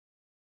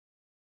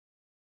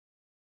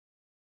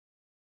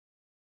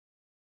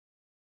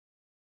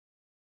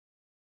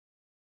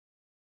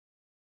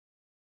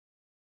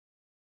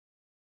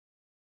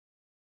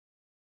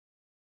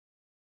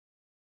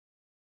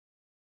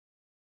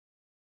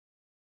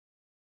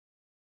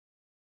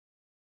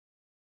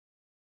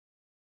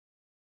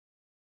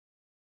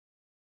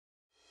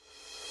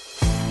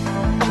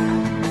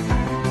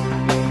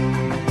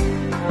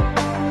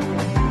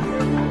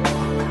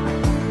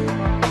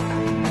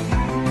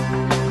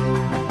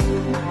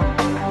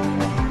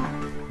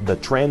The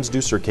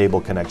transducer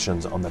cable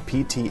connections on the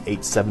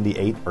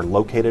PT878 are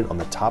located on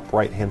the top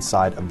right-hand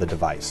side of the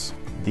device.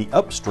 The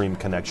upstream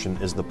connection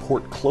is the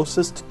port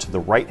closest to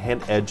the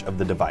right-hand edge of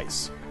the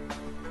device.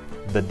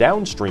 The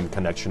downstream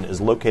connection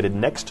is located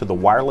next to the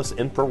wireless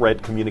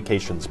infrared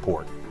communications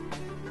port.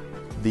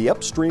 The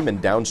upstream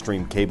and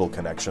downstream cable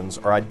connections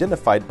are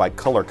identified by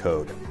color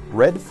code,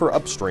 red for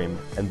upstream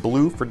and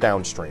blue for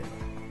downstream.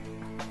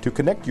 To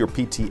connect your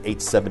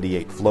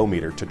PT878 flow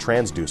meter to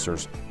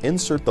transducers,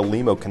 insert the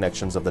Lemo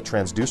connections of the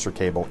transducer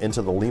cable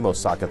into the Lemo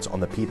sockets on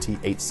the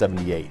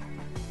PT878.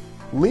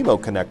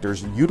 Lemo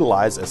connectors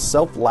utilize a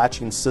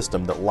self-latching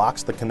system that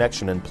locks the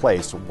connection in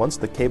place once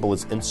the cable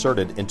is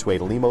inserted into a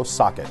Lemo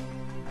socket.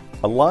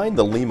 Align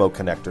the Lemo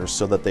connectors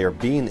so that they are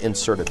being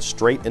inserted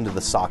straight into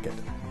the socket.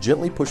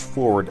 Gently push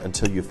forward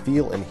until you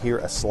feel and hear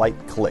a slight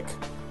click.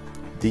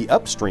 The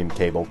upstream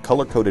cable,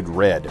 color-coded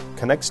red,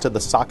 connects to the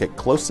socket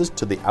closest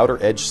to the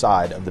outer edge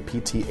side of the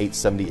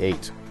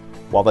PT878,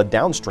 while the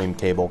downstream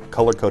cable,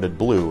 color-coded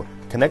blue,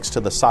 connects to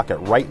the socket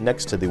right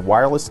next to the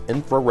wireless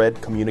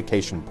infrared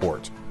communication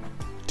port.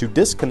 To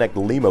disconnect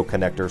Lemo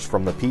connectors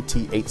from the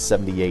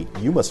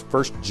PT878, you must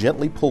first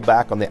gently pull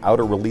back on the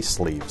outer release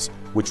sleeves,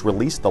 which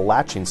release the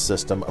latching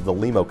system of the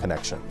Lemo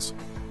connections.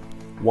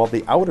 While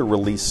the outer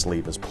release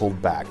sleeve is pulled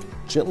back,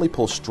 gently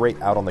pull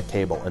straight out on the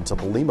cable until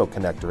the Lemo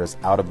connector is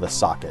out of the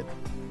socket.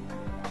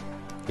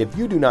 If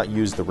you do not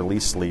use the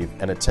release sleeve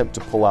and attempt to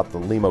pull out the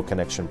Lemo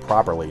connection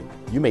properly,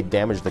 you may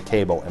damage the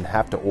cable and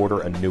have to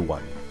order a new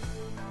one.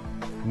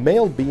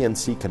 Male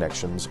Bnc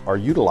connections are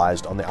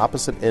utilized on the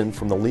opposite end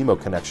from the Lemo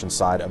connection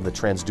side of the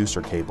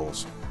transducer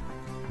cables.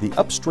 The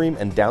upstream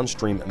and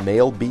downstream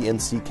male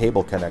Bnc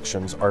cable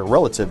connections are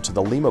relative to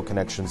the Lemo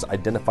connections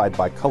identified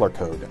by color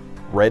code,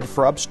 red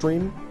for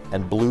upstream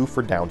and blue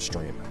for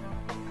downstream.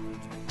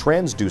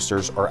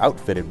 Transducers are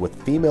outfitted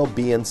with female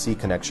Bnc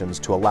connections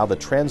to allow the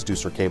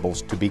transducer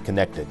cables to be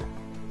connected.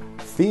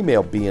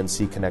 Female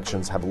Bnc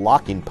connections have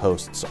locking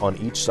posts on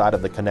each side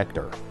of the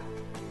connector.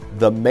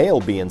 The male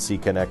Bnc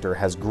connector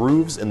has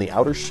grooves in the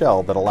outer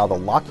shell that allow the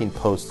locking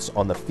posts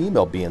on the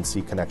female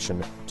Bnc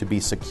connection to be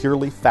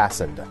securely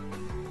fastened.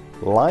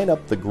 Line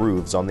up the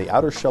grooves on the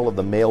outer shell of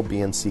the male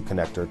Bnc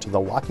connector to the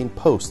locking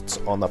posts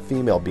on the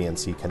female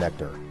Bnc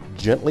connector.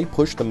 Gently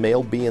push the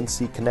male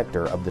Bnc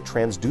connector of the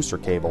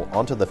transducer cable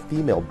onto the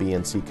female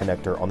Bnc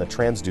connector on the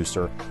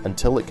transducer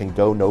until it can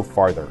go no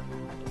farther.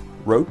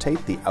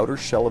 Rotate the outer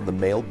shell of the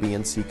male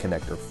Bnc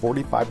connector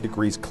 45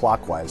 degrees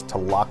clockwise to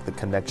lock the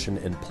connection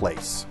in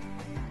place.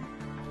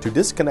 To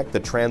disconnect the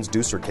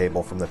transducer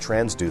cable from the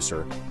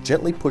transducer,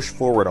 gently push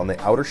forward on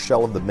the outer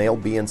shell of the male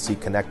Bnc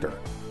connector.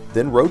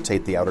 Then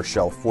rotate the outer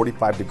shell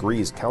 45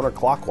 degrees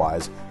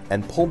counterclockwise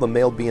and pull the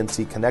male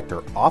Bnc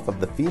connector off of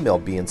the female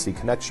Bnc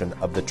connection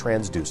of the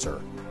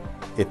transducer.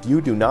 If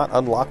you do not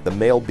unlock the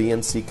male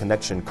Bnc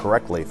connection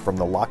correctly from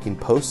the locking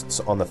posts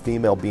on the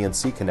female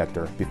Bnc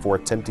connector before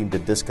attempting to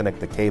disconnect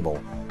the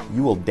cable,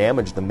 you will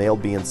damage the male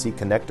Bnc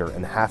connector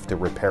and have to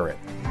repair it.